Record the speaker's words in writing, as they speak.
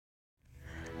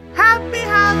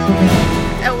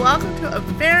welcome to a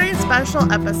very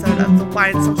special episode of the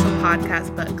Wine Social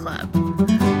Podcast Book Club.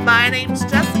 My name's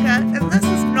Jessica, and this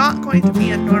is not going to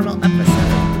be a normal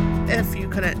episode, if you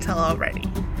couldn't tell already.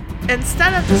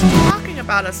 Instead of just talking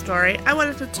about a story, I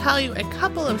wanted to tell you a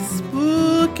couple of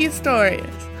spooky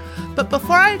stories. But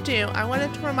before I do, I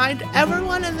wanted to remind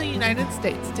everyone in the United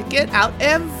States to get out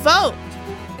and vote.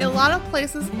 A lot of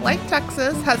places like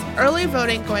Texas has early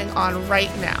voting going on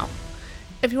right now.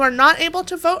 If you are not able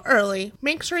to vote early,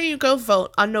 make sure you go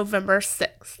vote on November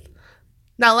 6th.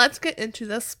 Now let's get into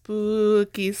the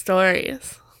spooky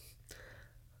stories.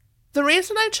 The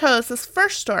reason I chose this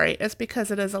first story is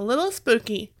because it is a little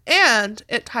spooky and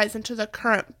it ties into the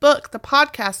current book the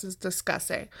podcast is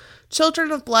discussing,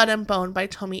 Children of Blood and Bone by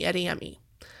Tomi Adeyemi.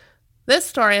 This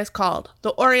story is called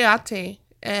The Oriate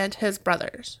and His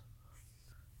Brothers.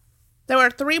 There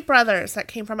were 3 brothers that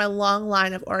came from a long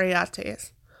line of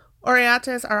Oriates.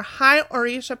 Oriates are high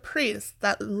Orisha priests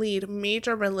that lead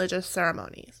major religious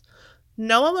ceremonies.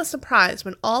 No one was surprised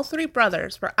when all 3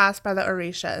 brothers were asked by the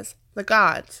Orishas, the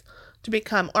gods, to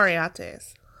become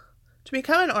Oriates. To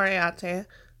become an Oriate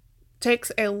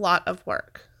takes a lot of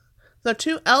work. The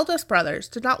 2 eldest brothers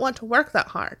did not want to work that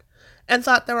hard and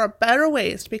thought there were better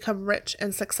ways to become rich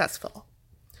and successful.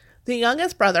 The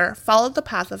youngest brother followed the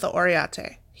path of the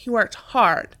Oriate. He worked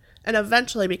hard and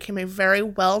eventually became a very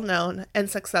well-known and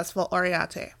successful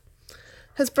Oriate.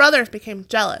 His brothers became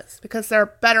jealous because their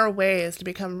better ways to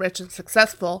become rich and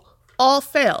successful all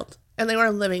failed, and they were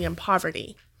living in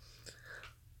poverty.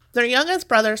 Their youngest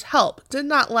brother's help did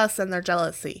not lessen their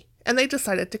jealousy, and they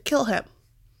decided to kill him.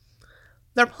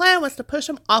 Their plan was to push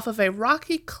him off of a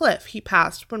rocky cliff he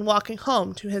passed when walking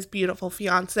home to his beautiful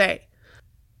fiancée.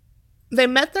 They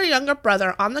met their younger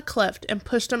brother on the cliff and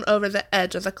pushed him over the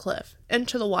edge of the cliff,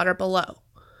 into the water below.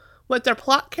 With their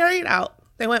plot carried out,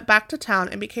 they went back to town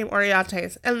and became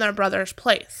Oriates in their brother's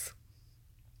place.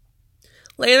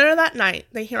 Later that night,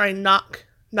 they hear a knock,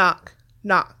 knock,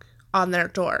 knock on their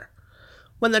door.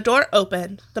 When the door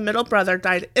opened, the middle brother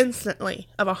died instantly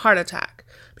of a heart attack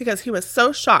because he was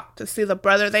so shocked to see the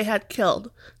brother they had killed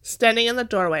standing in the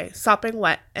doorway, sopping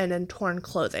wet and in torn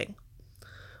clothing.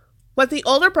 What the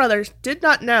older brothers did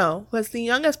not know was the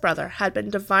youngest brother had been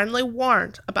divinely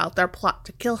warned about their plot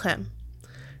to kill him.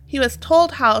 He was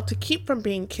told how to keep from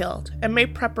being killed and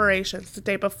made preparations the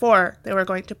day before they were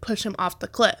going to push him off the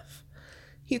cliff.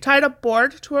 He tied a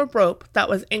board to a rope that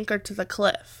was anchored to the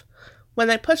cliff. When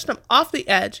they pushed him off the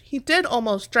edge, he did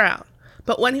almost drown,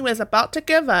 but when he was about to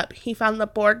give up, he found the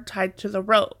board tied to the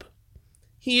rope.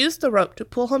 He used the rope to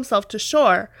pull himself to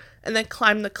shore and then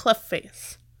climbed the cliff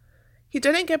face. He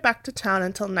didn't get back to town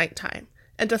until nighttime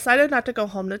and decided not to go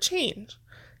home to change,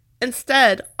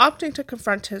 instead opting to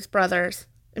confront his brothers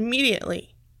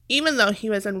immediately, even though he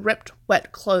was in ripped,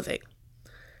 wet clothing.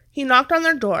 He knocked on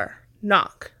their door,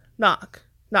 knock, knock,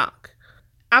 knock.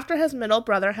 After his middle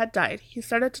brother had died, he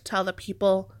started to tell the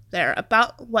people there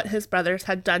about what his brothers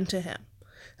had done to him.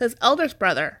 His eldest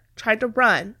brother tried to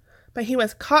run, but he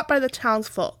was caught by the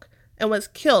townsfolk and was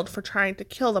killed for trying to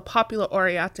kill the popular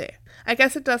Oriate. I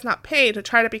guess it does not pay to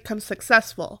try to become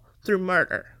successful through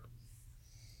murder.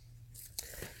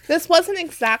 This wasn't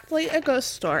exactly a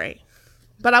ghost story,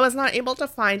 but I was not able to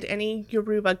find any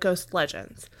Yoruba ghost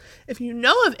legends. If you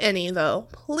know of any, though,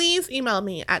 please email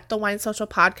me at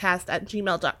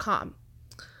thewinesocialpodcast@gmail.com.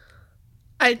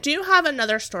 I do have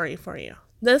another story for you.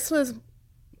 This was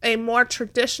a more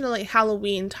traditionally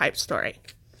Halloween type story.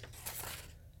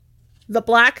 The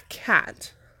Black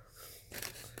Cat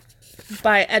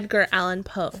by Edgar Allan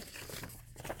Poe.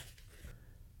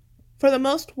 For the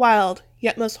most wild,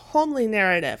 yet most homely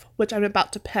narrative which I'm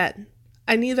about to pen,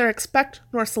 I neither expect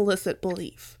nor solicit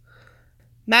belief.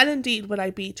 Mad indeed would I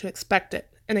be to expect it,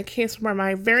 in a case where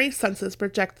my very senses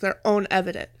reject their own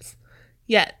evidence.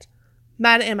 Yet,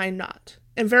 mad am I not,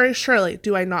 and very surely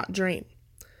do I not dream.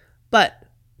 But,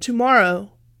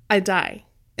 tomorrow, I die,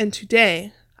 and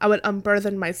today I would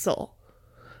unburthen my soul.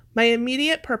 My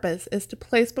immediate purpose is to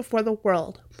place before the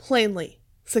world, plainly,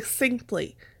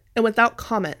 succinctly, and without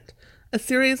comment, a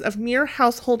series of mere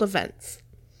household events.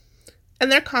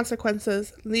 And their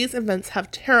consequences, these events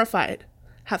have terrified,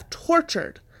 have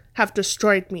tortured, have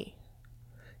destroyed me.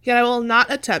 Yet I will not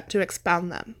attempt to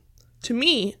expound them. To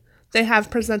me, they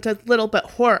have presented little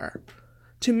but horror.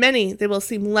 To many, they will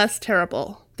seem less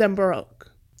terrible than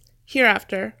Baroque.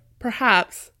 Hereafter,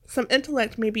 perhaps, some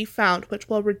intellect may be found which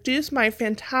will reduce my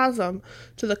phantasm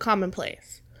to the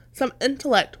commonplace. Some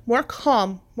intellect more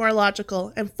calm, more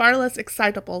logical, and far less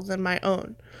excitable than my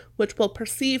own, which will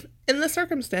perceive, in the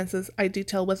circumstances I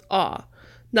detail with awe,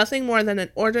 nothing more than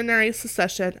an ordinary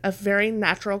succession of very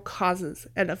natural causes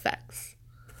and effects.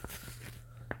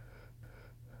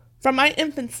 From my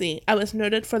infancy, I was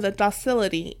noted for the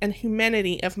docility and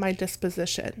humanity of my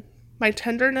disposition. My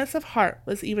tenderness of heart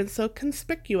was even so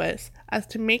conspicuous as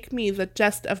to make me the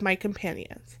jest of my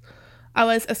companions. I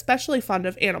was especially fond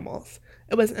of animals.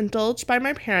 It was indulged by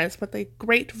my parents with a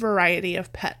great variety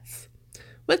of pets.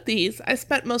 With these, I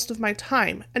spent most of my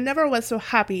time, and never was so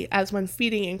happy as when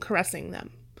feeding and caressing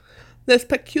them. This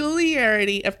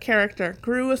peculiarity of character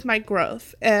grew with my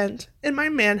growth, and, in my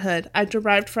manhood, I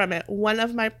derived from it one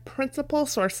of my principal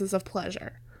sources of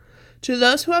pleasure. To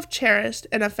those who have cherished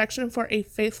an affection for a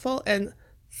faithful and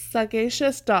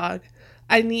sagacious dog,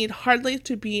 I need hardly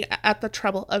to be at the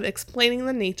trouble of explaining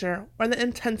the nature or the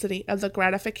intensity of the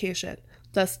gratification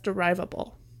thus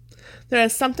derivable. There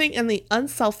is something in the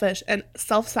unselfish and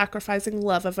self-sacrificing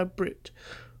love of a brute,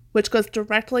 which goes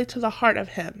directly to the heart of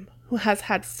him who has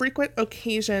had frequent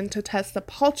occasion to test the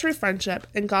paltry friendship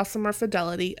and gossamer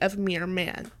fidelity of mere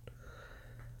man.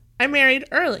 I married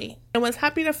early, and was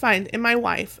happy to find in my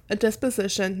wife a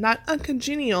disposition not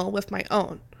uncongenial with my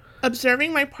own.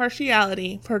 Observing my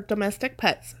partiality for domestic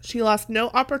pets, she lost no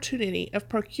opportunity of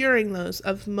procuring those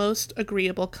of most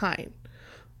agreeable kind.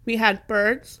 We had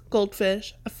birds,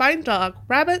 goldfish, a fine dog,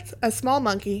 rabbits, a small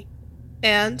monkey,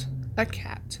 and a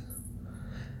cat.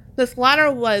 This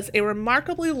latter was a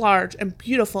remarkably large and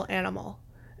beautiful animal,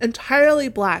 entirely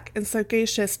black and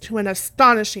sagacious to an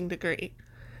astonishing degree.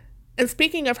 And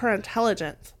speaking of her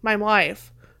intelligence, my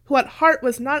wife, who at heart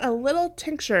was not a little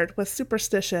tinctured with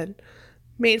superstition,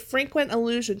 made frequent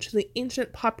allusion to the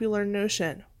ancient popular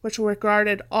notion, which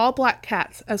regarded all black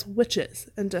cats as witches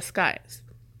in disguise.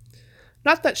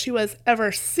 Not that she was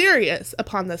ever serious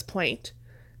upon this point,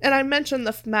 and I mention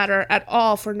the matter at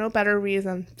all for no better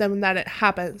reason than that it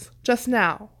happens, just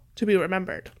now, to be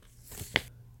remembered.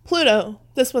 Pluto,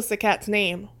 this was the cat's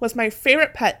name, was my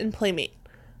favorite pet and playmate.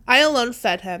 I alone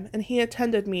fed him, and he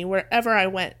attended me wherever I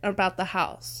went about the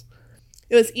house.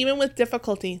 It was even with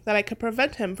difficulty that I could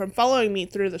prevent him from following me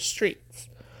through the streets.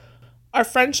 Our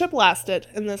friendship lasted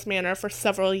in this manner for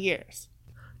several years,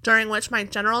 during which my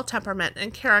general temperament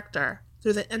and character,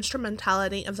 through the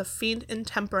instrumentality of the fiend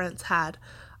intemperance had,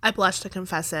 I blush to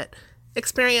confess it,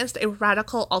 experienced a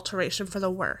radical alteration for the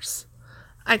worse.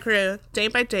 I grew, day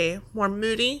by day, more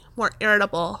moody, more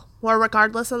irritable, more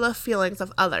regardless of the feelings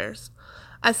of others.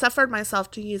 I suffered myself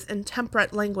to use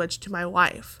intemperate language to my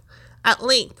wife. At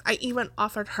length, I even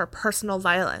offered her personal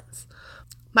violence.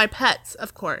 My pets,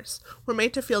 of course, were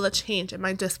made to feel the change in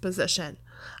my disposition.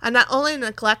 I not only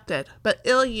neglected, but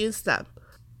ill-used them.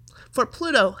 For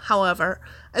Pluto, however,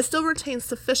 I still retained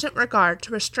sufficient regard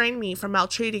to restrain me from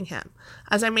maltreating him,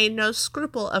 as I made no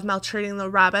scruple of maltreating the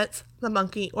rabbits, the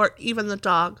monkey, or even the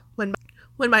dog, when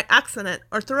by accident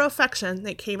or through affection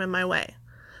they came in my way.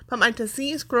 But my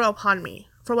disease grew upon me,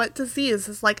 for what disease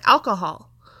is like alcohol?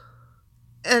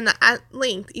 And at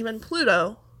length even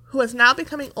Pluto, who was now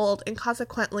becoming old and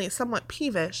consequently somewhat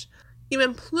peevish,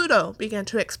 even Pluto began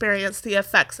to experience the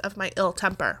effects of my ill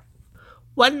temper.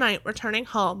 One night, returning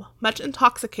home, much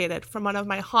intoxicated from one of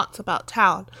my haunts about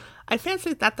town, I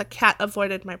fancied that the cat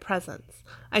avoided my presence.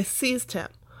 I seized him,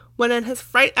 when in his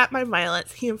fright at my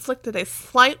violence he inflicted a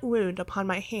slight wound upon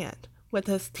my hand with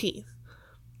his teeth.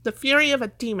 The fury of a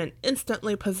demon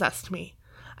instantly possessed me.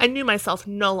 I knew myself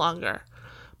no longer.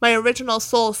 My original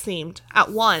soul seemed, at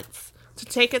once, to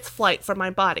take its flight from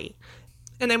my body,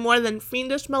 and a more than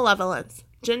fiendish malevolence,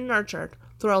 gin-nurtured,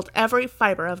 thrilled every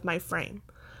fibre of my frame.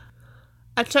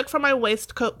 I took from my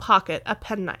waistcoat pocket a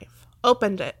penknife,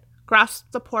 opened it,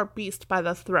 grasped the poor beast by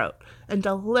the throat, and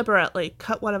deliberately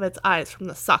cut one of its eyes from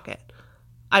the socket.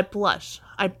 I blush,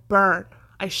 I burn,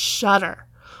 I shudder,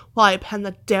 while I pen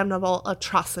the damnable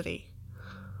atrocity.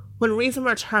 When reason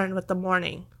returned with the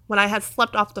morning, when I had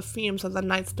slept off the fumes of the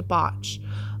night's debauch,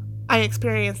 I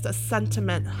experienced a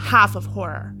sentiment half of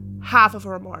horror, half of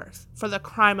remorse, for the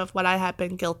crime of what I had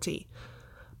been guilty.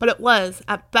 But it was,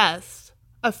 at best,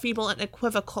 a feeble and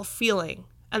equivocal feeling,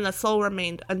 and the soul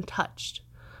remained untouched.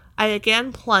 I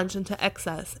again plunged into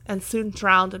excess, and soon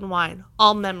drowned in wine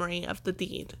all memory of the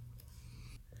deed.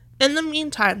 In the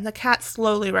meantime, the cat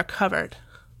slowly recovered.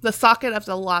 The socket of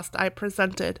the lost eye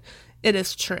presented, it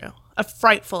is true, a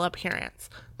frightful appearance,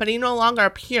 but he no longer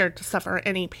appeared to suffer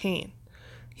any pain.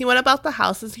 He went about the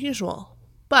house as usual,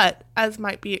 but, as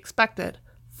might be expected,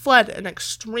 fled in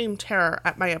extreme terror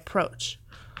at my approach.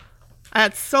 I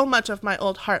had so much of my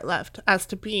old heart left as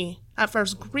to be, at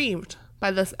first, grieved by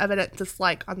this evident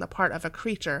dislike on the part of a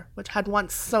creature which had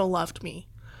once so loved me.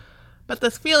 But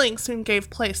this feeling soon gave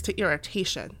place to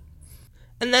irritation.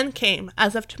 And then came,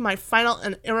 as if to my final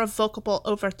and irrevocable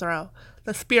overthrow,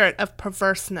 the spirit of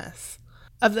perverseness.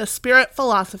 Of this spirit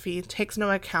philosophy takes no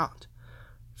account.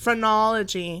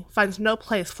 phrenology finds no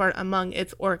place for it among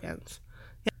its organs.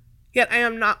 Yet I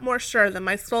am not more sure that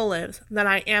my soul lives than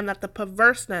I am that the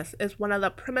perverseness is one of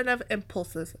the primitive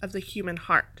impulses of the human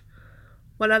heart,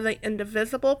 one of the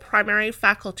indivisible primary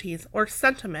faculties or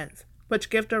sentiments which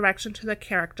give direction to the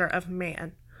character of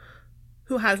man,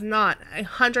 who has not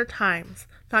 100 times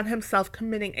found himself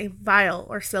committing a vile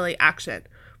or silly action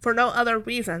for no other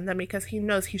reason than because he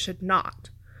knows he should not.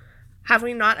 Have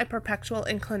we not a perpetual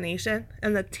inclination,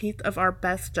 in the teeth of our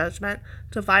best judgment,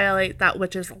 to violate that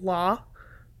which is law,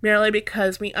 merely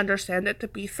because we understand it to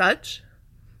be such?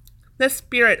 This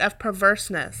spirit of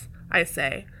perverseness, I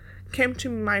say, came to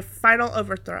my final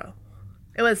overthrow.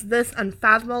 It was this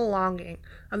unfathomable longing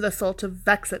of the soul to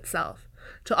vex itself,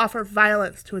 to offer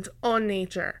violence to its own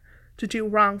nature, to do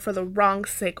wrong for the wrong's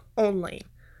sake only,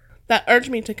 that urged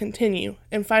me to continue,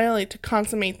 and finally to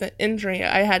consummate the injury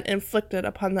I had inflicted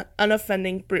upon the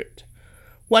unoffending brute.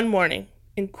 One morning,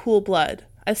 in cool blood,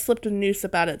 I slipped a noose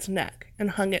about its neck and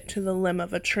hung it to the limb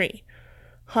of a tree,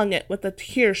 hung it with the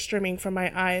tears streaming from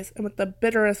my eyes and with the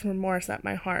bitterest remorse at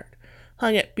my heart,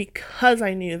 hung it because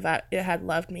I knew that it had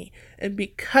loved me, and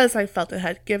because I felt it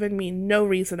had given me no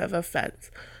reason of offense,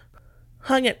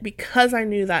 hung it because I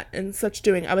knew that in such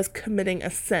doing I was committing a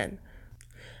sin,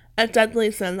 a deadly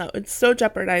sin that would so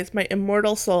jeopardize my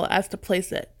immortal soul as to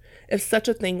place it, if such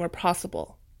a thing were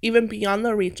possible, even beyond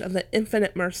the reach of the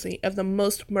infinite mercy of the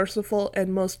most merciful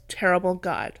and most terrible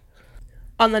God.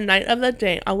 On the night of the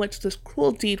day on which this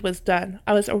cruel deed was done,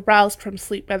 I was aroused from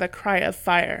sleep by the cry of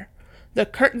fire. The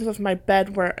curtains of my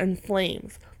bed were in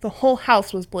flames. The whole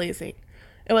house was blazing.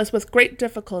 It was with great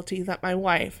difficulty that my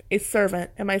wife, a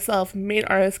servant, and myself made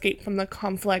our escape from the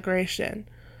conflagration.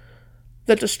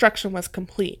 The destruction was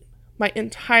complete. My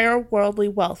entire worldly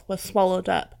wealth was swallowed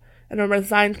up, and I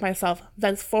resigned myself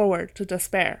thenceforward to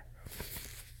despair.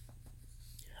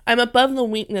 I am above the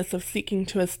weakness of seeking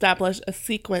to establish a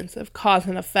sequence of cause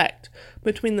and effect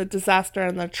between the disaster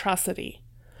and the atrocity,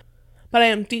 but I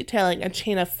am detailing a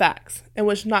chain of facts, and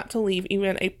wish not to leave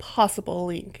even a possible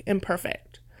link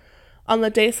imperfect. On the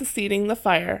day succeeding the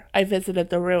fire, I visited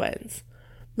the ruins.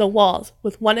 The walls,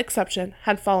 with one exception,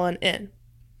 had fallen in.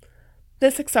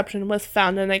 This exception was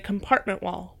found in a compartment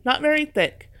wall, not very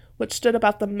thick, which stood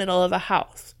about the middle of the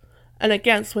house, and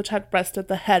against which had rested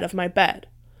the head of my bed.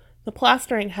 The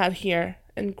plastering had here,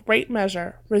 in great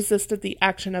measure, resisted the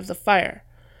action of the fire,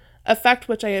 a fact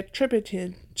which I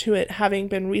attributed to it having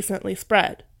been recently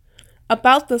spread.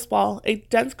 About this wall a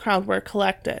dense crowd were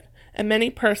collected, and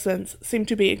many persons seemed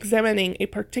to be examining a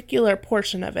particular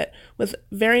portion of it with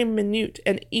very minute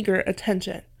and eager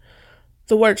attention.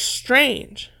 The words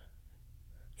strange,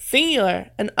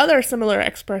 singular, and other similar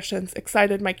expressions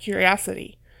excited my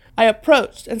curiosity. I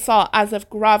approached and saw, as if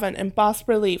graven in bas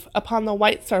relief upon the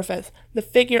white surface, the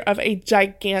figure of a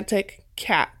gigantic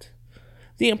cat.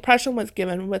 The impression was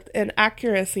given with an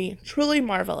accuracy truly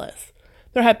marvelous.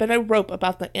 There had been a rope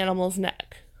about the animal's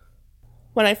neck.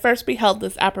 When I first beheld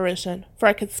this apparition, for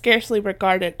I could scarcely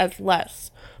regard it as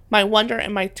less, my wonder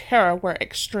and my terror were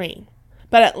extreme.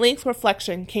 But at length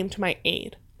reflection came to my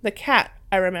aid. The cat,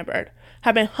 I remembered,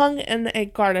 had been hung in a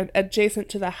garden adjacent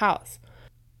to the house.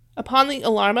 Upon the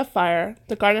alarm of fire,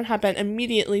 the garden had been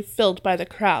immediately filled by the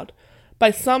crowd, by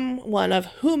some one of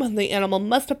whom the animal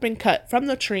must have been cut from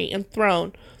the tree and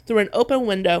thrown through an open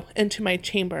window into my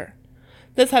chamber.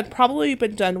 This had probably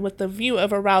been done with the view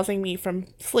of arousing me from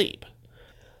sleep.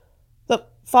 The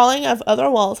falling of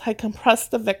other walls had compressed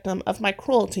the victim of my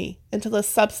cruelty into the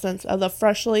substance of the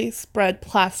freshly spread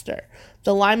plaster,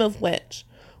 the lime of which,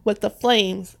 with the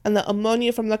flames and the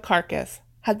ammonia from the carcass,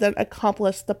 had then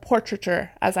accomplished the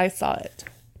portraiture as I saw it.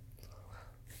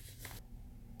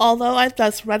 Although I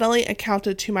thus readily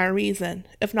accounted to my reason,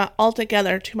 if not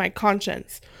altogether to my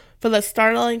conscience, for the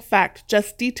startling fact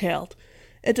just detailed,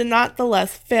 it did not the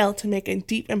less fail to make a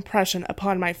deep impression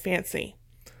upon my fancy.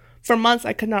 For months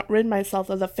I could not rid myself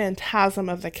of the phantasm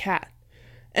of the cat,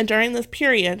 and during this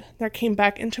period there came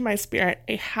back into my spirit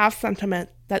a half-sentiment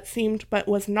that seemed but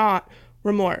was not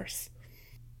remorse.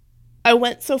 I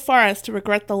went so far as to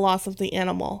regret the loss of the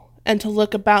animal, and to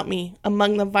look about me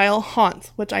among the vile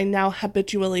haunts which I now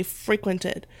habitually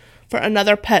frequented, for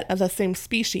another pet of the same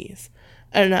species,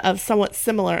 and of somewhat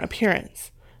similar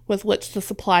appearance, with which to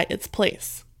supply its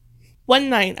place. One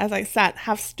night, as I sat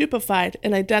half stupefied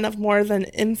in a den of more than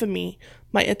infamy,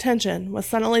 my attention was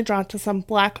suddenly drawn to some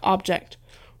black object,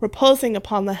 reposing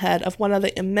upon the head of one of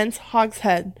the immense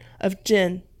hogsheads of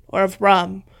gin, or of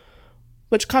rum,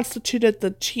 which constituted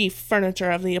the chief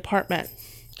furniture of the apartment.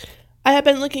 I had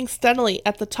been looking steadily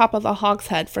at the top of the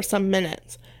hogshead for some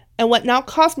minutes, And what now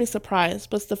caused me surprise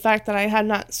was the fact that I had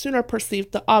not sooner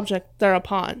perceived the object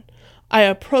thereupon. I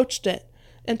approached it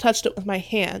and touched it with my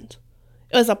hand.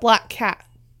 It was a black cat,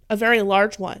 a very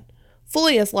large one,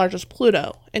 fully as large as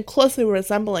Pluto, and closely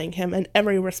resembling him in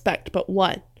every respect but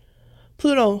one.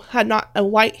 Pluto had not a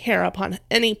white hair upon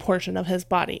any portion of his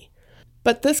body,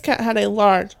 but this cat had a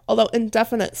large, although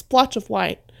indefinite, splotch of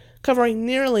white, covering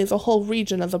nearly the whole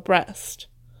region of the breast.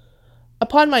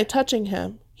 Upon my touching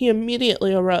him, he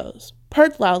immediately arose,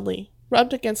 purred loudly,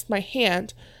 rubbed against my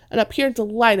hand, and appeared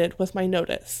delighted with my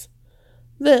notice.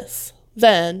 This,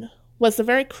 then, was the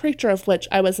very creature of which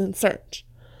I was in search.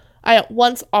 I at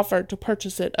once offered to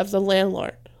purchase it of the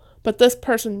landlord, but this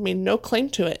person made no claim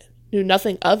to it, knew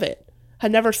nothing of it,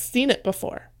 had never seen it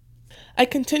before. I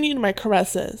continued my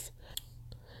caresses,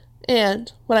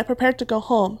 and, when I prepared to go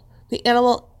home, the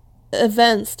animal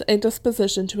evinced a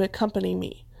disposition to accompany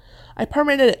me. I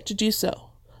permitted it to do so,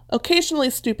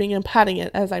 occasionally stooping and patting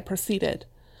it as I proceeded.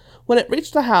 When it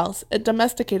reached the house, it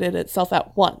domesticated itself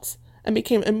at once, and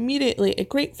became immediately a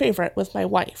great favorite with my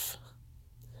wife.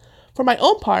 For my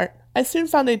own part, I soon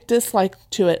found a dislike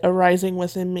to it arising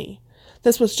within me.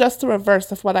 This was just the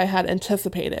reverse of what I had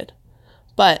anticipated.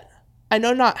 But I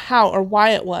know not how or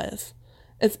why it was.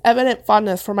 Its evident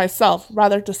fondness for myself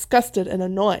rather disgusted and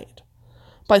annoyed.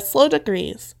 By slow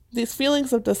degrees, these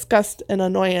feelings of disgust and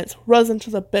annoyance rose into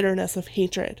the bitterness of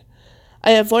hatred.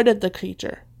 I avoided the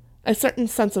creature, a certain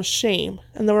sense of shame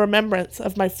and the remembrance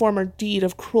of my former deed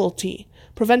of cruelty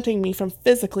preventing me from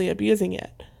physically abusing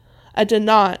it. I did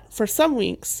not, for some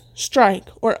weeks, strike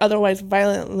or otherwise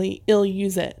violently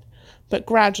ill-use it, but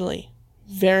gradually,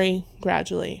 very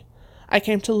gradually, I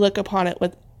came to look upon it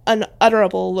with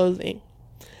unutterable loathing,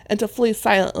 and to flee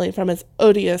silently from its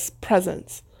odious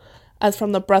presence, as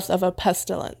from the breath of a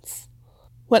pestilence.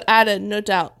 What added, no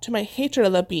doubt, to my hatred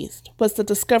of the beast was the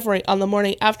discovery on the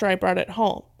morning after I brought it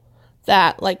home,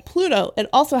 that, like Pluto, it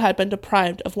also had been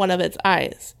deprived of one of its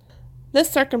eyes. This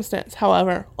circumstance,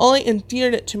 however, only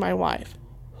endeared it to my wife,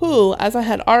 who, as I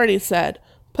had already said,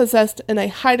 possessed in a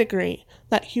high degree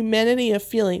that humanity of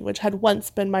feeling which had once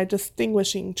been my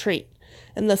distinguishing trait,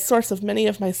 and the source of many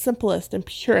of my simplest and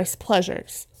purest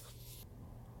pleasures.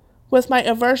 With my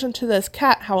aversion to this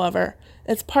cat, however,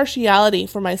 its partiality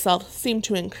for myself seemed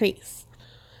to increase.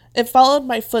 It followed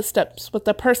my footsteps with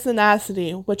a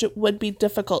pertinacity which it would be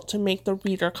difficult to make the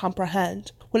reader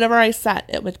comprehend. Whenever I sat,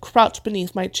 it would crouch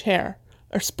beneath my chair,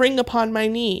 or spring upon my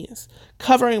knees,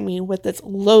 covering me with its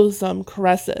loathsome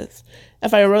caresses.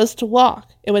 If I rose to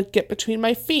walk, it would get between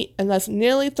my feet and thus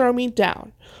nearly throw me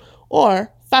down,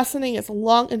 or, fastening its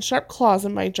long and sharp claws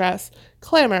in my dress,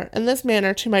 clamber in this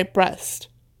manner to my breast.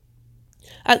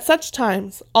 At such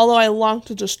times, although I longed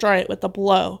to destroy it with a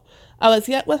blow, I was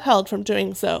yet withheld from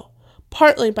doing so,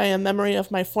 partly by a memory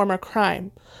of my former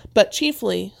crime, but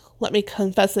chiefly, let me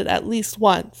confess it at least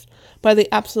once, by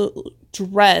the absolute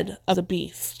dread of the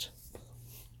beast.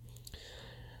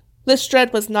 This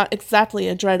dread was not exactly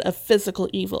a dread of physical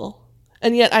evil,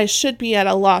 and yet I should be at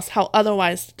a loss how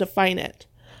otherwise to define it.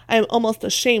 I am almost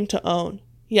ashamed to own,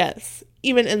 yes,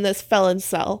 even in this felon's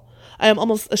cell, I am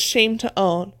almost ashamed to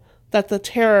own that the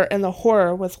terror and the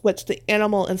horror with which the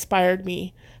animal inspired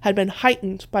me had been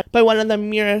heightened by one of the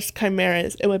merest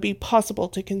chimeras it would be possible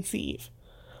to conceive.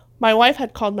 My wife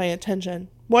had called my attention,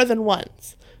 more than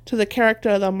once, to the character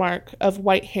of the mark of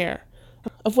white hair,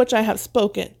 of which I have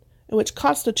spoken, and which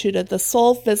constituted the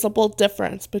sole visible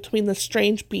difference between the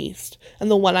strange beast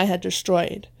and the one I had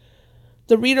destroyed.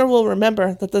 The reader will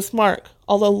remember that this mark,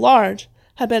 although large,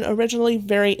 had been originally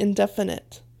very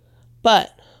indefinite,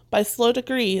 but, by slow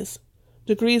degrees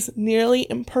nearly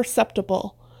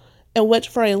imperceptible, and which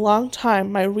for a long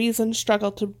time my reason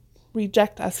struggled to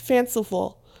reject as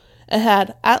fanciful, it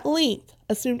had, at length,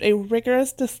 assumed a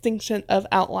rigorous distinction of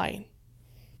outline.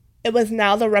 It was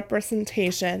now the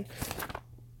representation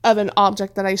of an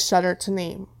object that I shudder to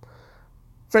name.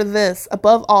 For this,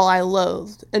 above all, I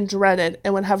loathed and dreaded,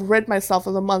 and would have rid myself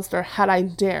of the monster had I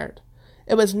dared.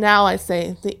 It was now, I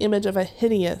say, the image of a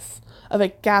hideous, of a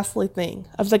ghastly thing,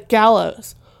 of the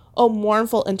gallows, O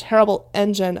mournful and terrible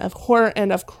engine of horror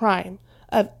and of crime,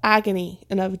 of agony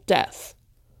and of death.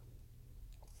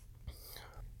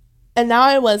 And now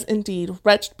I was indeed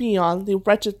wretched beyond the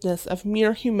wretchedness of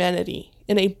mere humanity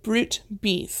in a brute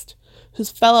beast, whose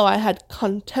fellow I had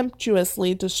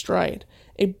contemptuously destroyed,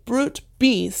 a brute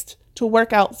beast to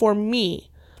work out for me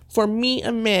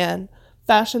a man,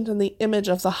 fashioned in the image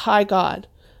of the high God,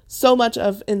 so much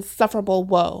of insufferable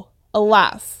woe.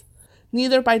 Alas!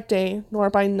 Neither by day nor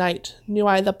by night knew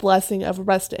I the blessing of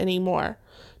rest any more.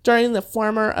 During the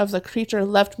former of the creature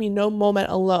left me no moment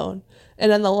alone,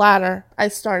 and in the latter I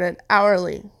started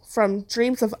hourly from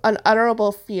dreams of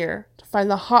unutterable fear to find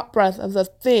the hot breath of the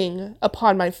thing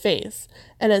upon my face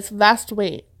and its vast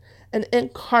weight, an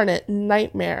incarnate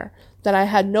nightmare that I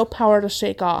had no power to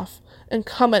shake off,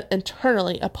 incumbent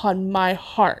internally upon my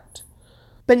heart.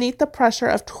 Beneath the pressure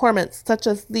of torments such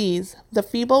as these, the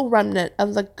feeble remnant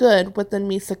of the good within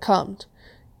me succumbed.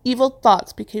 Evil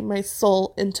thoughts became my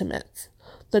sole intimates,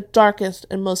 the darkest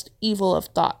and most evil of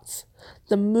thoughts.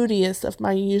 The moodiest of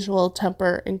my usual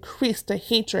temper increased to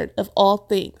hatred of all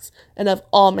things and of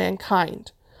all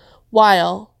mankind,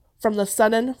 while, from the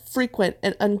sudden, frequent,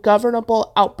 and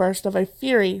ungovernable outburst of a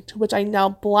fury to which I now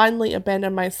blindly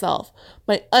abandoned myself,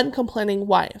 my uncomplaining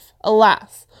wife,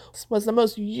 alas, was the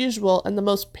most usual and the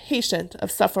most patient of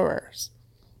sufferers.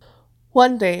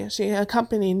 One day she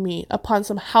accompanied me upon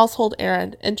some household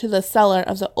errand into the cellar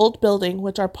of the old building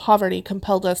which our poverty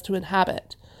compelled us to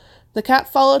inhabit. The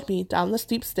cat followed me down the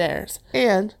steep stairs,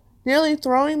 and, nearly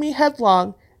throwing me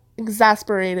headlong,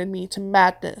 exasperated me to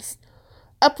madness.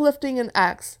 Uplifting an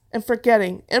axe, and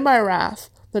forgetting, in my wrath,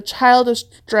 the childish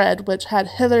dread which had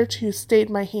hitherto stayed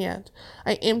my hand,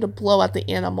 I aimed a blow at the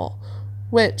animal,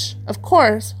 which, of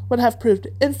course, would have proved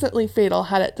instantly fatal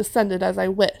had it descended as I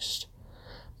wished.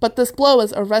 But this blow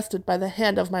was arrested by the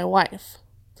hand of my wife.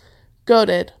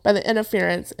 Goaded by the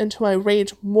interference into a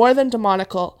rage more than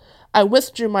demoniacal, I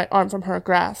withdrew my arm from her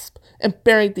grasp, and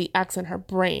buried the axe in her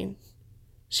brain.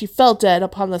 She fell dead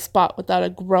upon the spot without a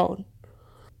groan.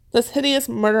 This hideous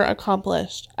murder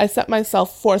accomplished, I set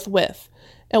myself forthwith,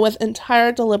 and with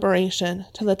entire deliberation,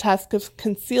 to the task of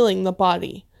concealing the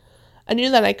body. I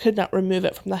knew that I could not remove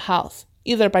it from the house,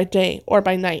 either by day or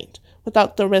by night,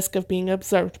 without the risk of being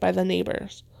observed by the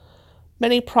neighbors.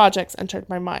 Many projects entered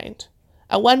my mind.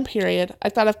 At one period, I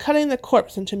thought of cutting the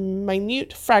corpse into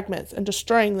minute fragments and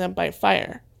destroying them by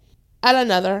fire. At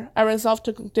another, I resolved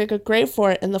to dig a grave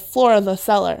for it in the floor of the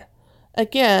cellar.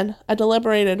 Again, I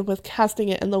deliberated with casting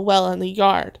it in the well in the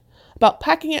yard, about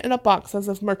packing it in a box as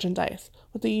of merchandise,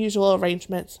 with the usual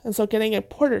arrangements, and so getting a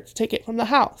porter to take it from the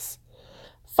house.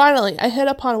 Finally, I hit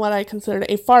upon what I considered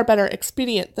a far better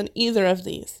expedient than either of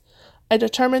these. I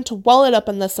determined to wall it up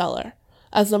in the cellar,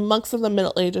 as the monks of the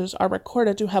Middle Ages are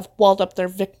recorded to have walled up their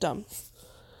victims.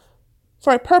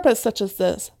 For a purpose such as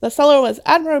this, the cellar was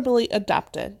admirably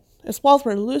adapted. Its walls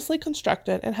were loosely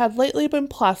constructed and had lately been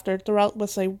plastered throughout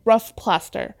with a rough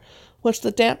plaster, which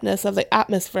the dampness of the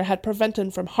atmosphere had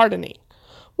prevented from hardening.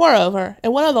 Moreover,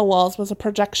 in one of the walls was a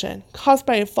projection, caused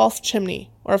by a false chimney,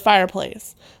 or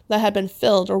fireplace, that had been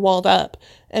filled or walled up,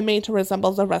 and made to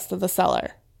resemble the rest of the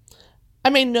cellar. I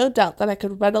made no doubt that I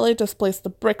could readily displace the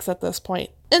bricks at this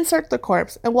point, insert the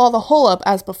corpse, and wall the whole up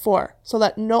as before, so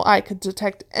that no eye could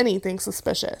detect anything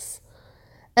suspicious.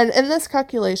 And in this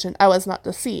calculation I was not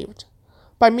deceived.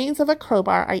 By means of a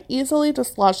crowbar I easily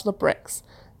dislodged the bricks,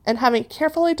 and having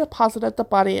carefully deposited the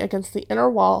body against the inner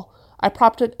wall, I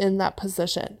propped it in that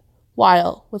position,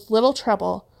 while, with little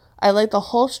trouble, I laid the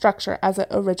whole structure as it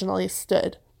originally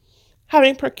stood.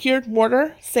 Having procured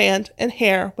mortar, sand, and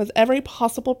hair with every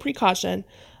possible precaution,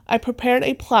 I prepared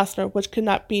a plaster which could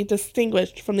not be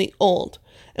distinguished from the old,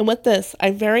 and with this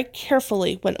I very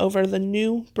carefully went over the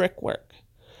new brickwork.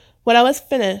 When I was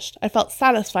finished, I felt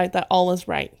satisfied that all was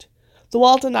right. The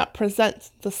wall did not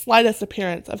present the slightest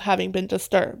appearance of having been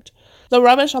disturbed. The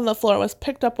rubbish on the floor was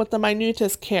picked up with the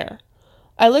minutest care.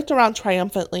 I looked around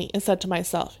triumphantly and said to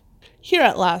myself, "Here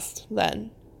at last,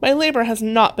 then, my labor has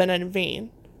not been in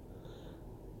vain."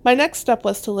 My next step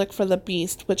was to look for the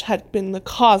beast which had been the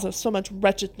cause of so much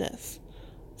wretchedness,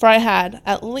 for I had,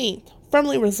 at length,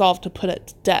 firmly resolved to put it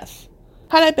to death.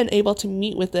 Had I been able to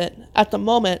meet with it, at the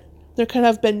moment, there could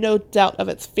have been no doubt of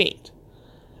its fate.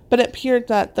 But it appeared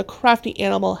that the crafty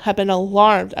animal had been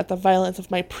alarmed at the violence of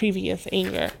my previous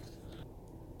anger,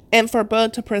 and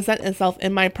forbore to present itself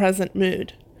in my present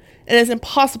mood. It is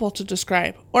impossible to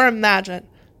describe, or imagine,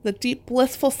 the deep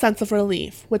blissful sense of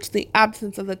relief which the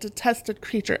absence of the detested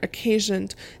creature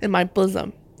occasioned in my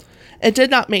bosom. It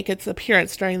did not make its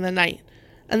appearance during the night,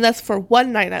 and thus for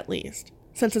one night at least,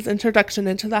 since its introduction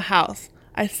into the house,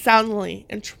 I soundly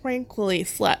and tranquilly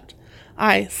slept.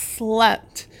 I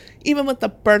slept, even with the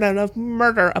burden of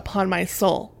murder upon my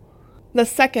soul. The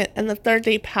second and the third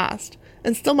day passed,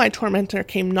 and still my tormentor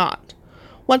came not.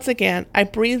 Once again I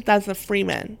breathed as a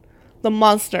freeman. The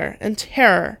monster, in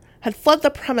terror, had fled the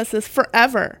premises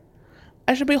forever.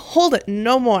 I should behold it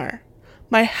no more.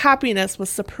 My happiness was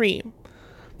supreme.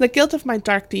 The guilt of my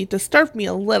dark deed disturbed me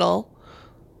a little.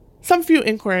 Some few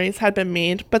inquiries had been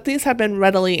made, but these had been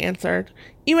readily answered.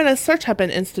 Even a search had been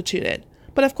instituted,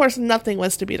 but of course nothing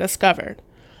was to be discovered.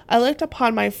 I looked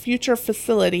upon my future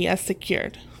facility as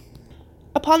secured.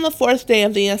 Upon the fourth day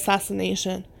of the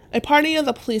assassination, A party of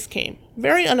the police came,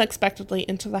 very unexpectedly,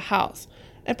 into the house,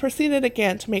 and proceeded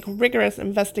again to make rigorous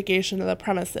investigation of the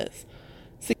premises.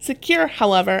 Secure,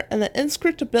 however, in the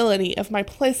inscrutability of my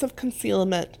place of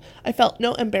concealment, I felt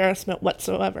no embarrassment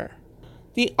whatsoever.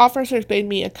 The officers bade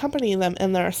me accompany them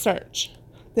in their search.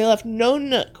 They left no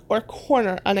nook or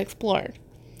corner unexplored.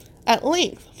 At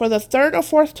length, for the third or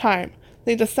fourth time,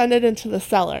 they descended into the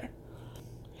cellar.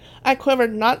 I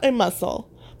quivered not a muscle.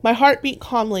 My heart beat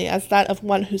calmly as that of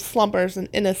one who slumbers in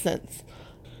innocence.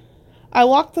 I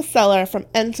walked the cellar from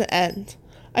end to end.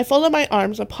 I folded my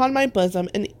arms upon my bosom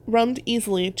and roamed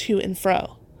easily to and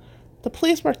fro. The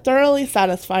police were thoroughly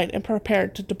satisfied and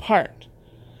prepared to depart.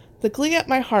 The glee at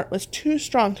my heart was too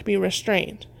strong to be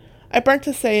restrained. I burned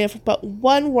to say but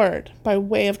one word by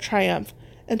way of triumph,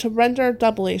 and to render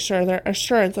doubly sure their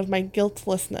assurance of my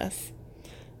guiltlessness.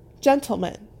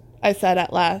 "Gentlemen," I said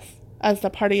at last, as the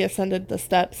party ascended the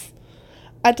steps,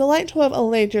 "I delight to have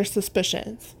allayed your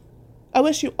suspicions. I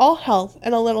wish you all health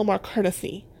and a little more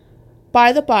courtesy.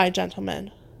 By the by,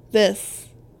 gentlemen, this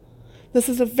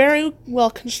is a very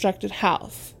well-constructed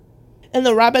house." And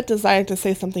the rabbit desired to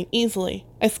say something easily.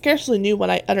 I scarcely knew what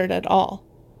I uttered at all.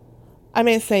 "I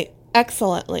may say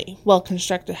excellently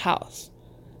well-constructed house.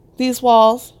 These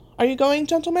walls, are you going,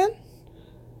 gentlemen?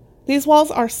 These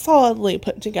walls are solidly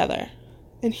put together.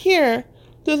 And here,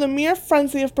 through the mere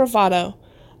frenzy of bravado,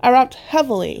 I rapped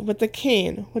heavily with the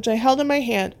cane which I held in my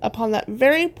hand upon that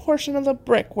very portion of the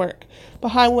brickwork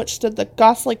behind which stood the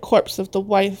ghastly corpse of the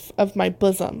wife of my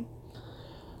bosom.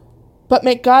 But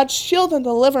may God shield and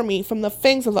deliver me from the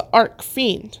fangs of the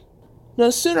arch-fiend! No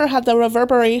sooner had the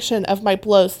reverberation of my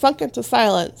blows sunk into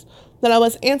silence than I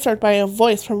was answered by a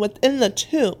voice from within the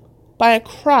tomb, by a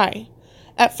cry,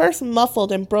 at first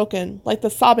muffled and broken like the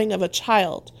sobbing of a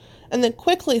child, and then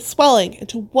quickly swelling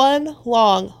into one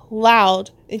long, loud,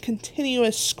 and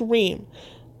continuous scream,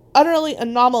 utterly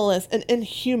anomalous and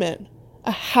inhuman,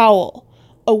 a howl,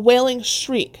 a wailing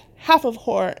shriek, half of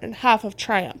horror and half of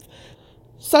triumph,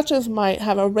 such as might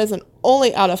have arisen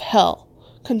only out of hell,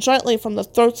 conjointly from the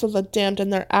throats of the damned in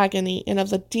their agony and of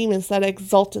the demons that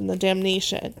exult in the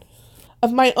damnation.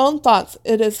 Of my own thoughts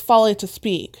it is folly to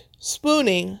speak.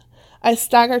 Swooning, I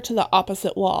staggered to the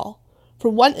opposite wall. For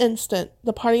one instant,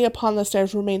 the party upon the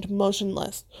stairs remained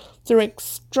motionless, through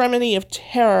extremity of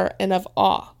terror and of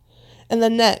awe. And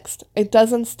the next, a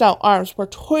dozen stout arms were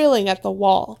toiling at the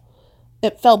wall.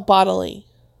 It fell bodily.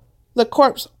 The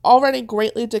corpse, already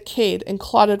greatly decayed and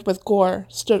clotted with gore,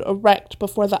 stood erect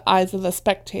before the eyes of the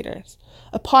spectators.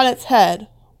 Upon its head,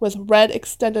 with red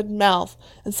extended mouth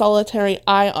and solitary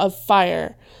eye of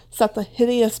fire, sat the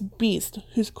hideous beast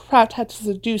whose craft had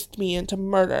seduced me into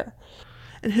murder,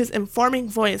 and whose informing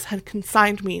voice had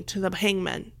consigned me to the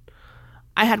hangman.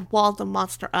 I had walled the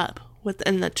monster up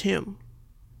within the tomb.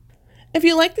 If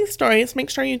you like these stories, make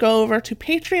sure you go over to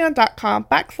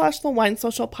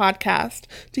patreon.com/thewinesocialpodcast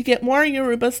to get more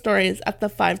Yoruba stories at the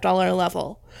 $5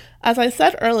 level. As I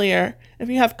said earlier, if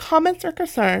you have comments or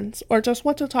concerns, or just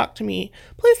want to talk to me,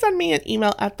 please send me an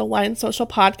email at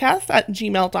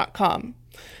thewinesocialpodcast@gmail.com.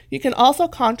 You can also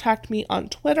contact me on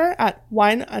Twitter at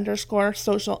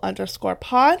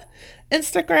wine_social_pod,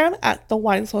 Instagram at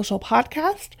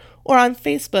thewinesocialpodcast, or on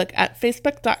Facebook at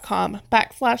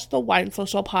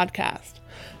facebook.com/thewinesocialpodcast.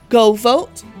 Go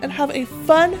vote and have a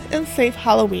fun and safe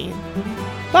Halloween.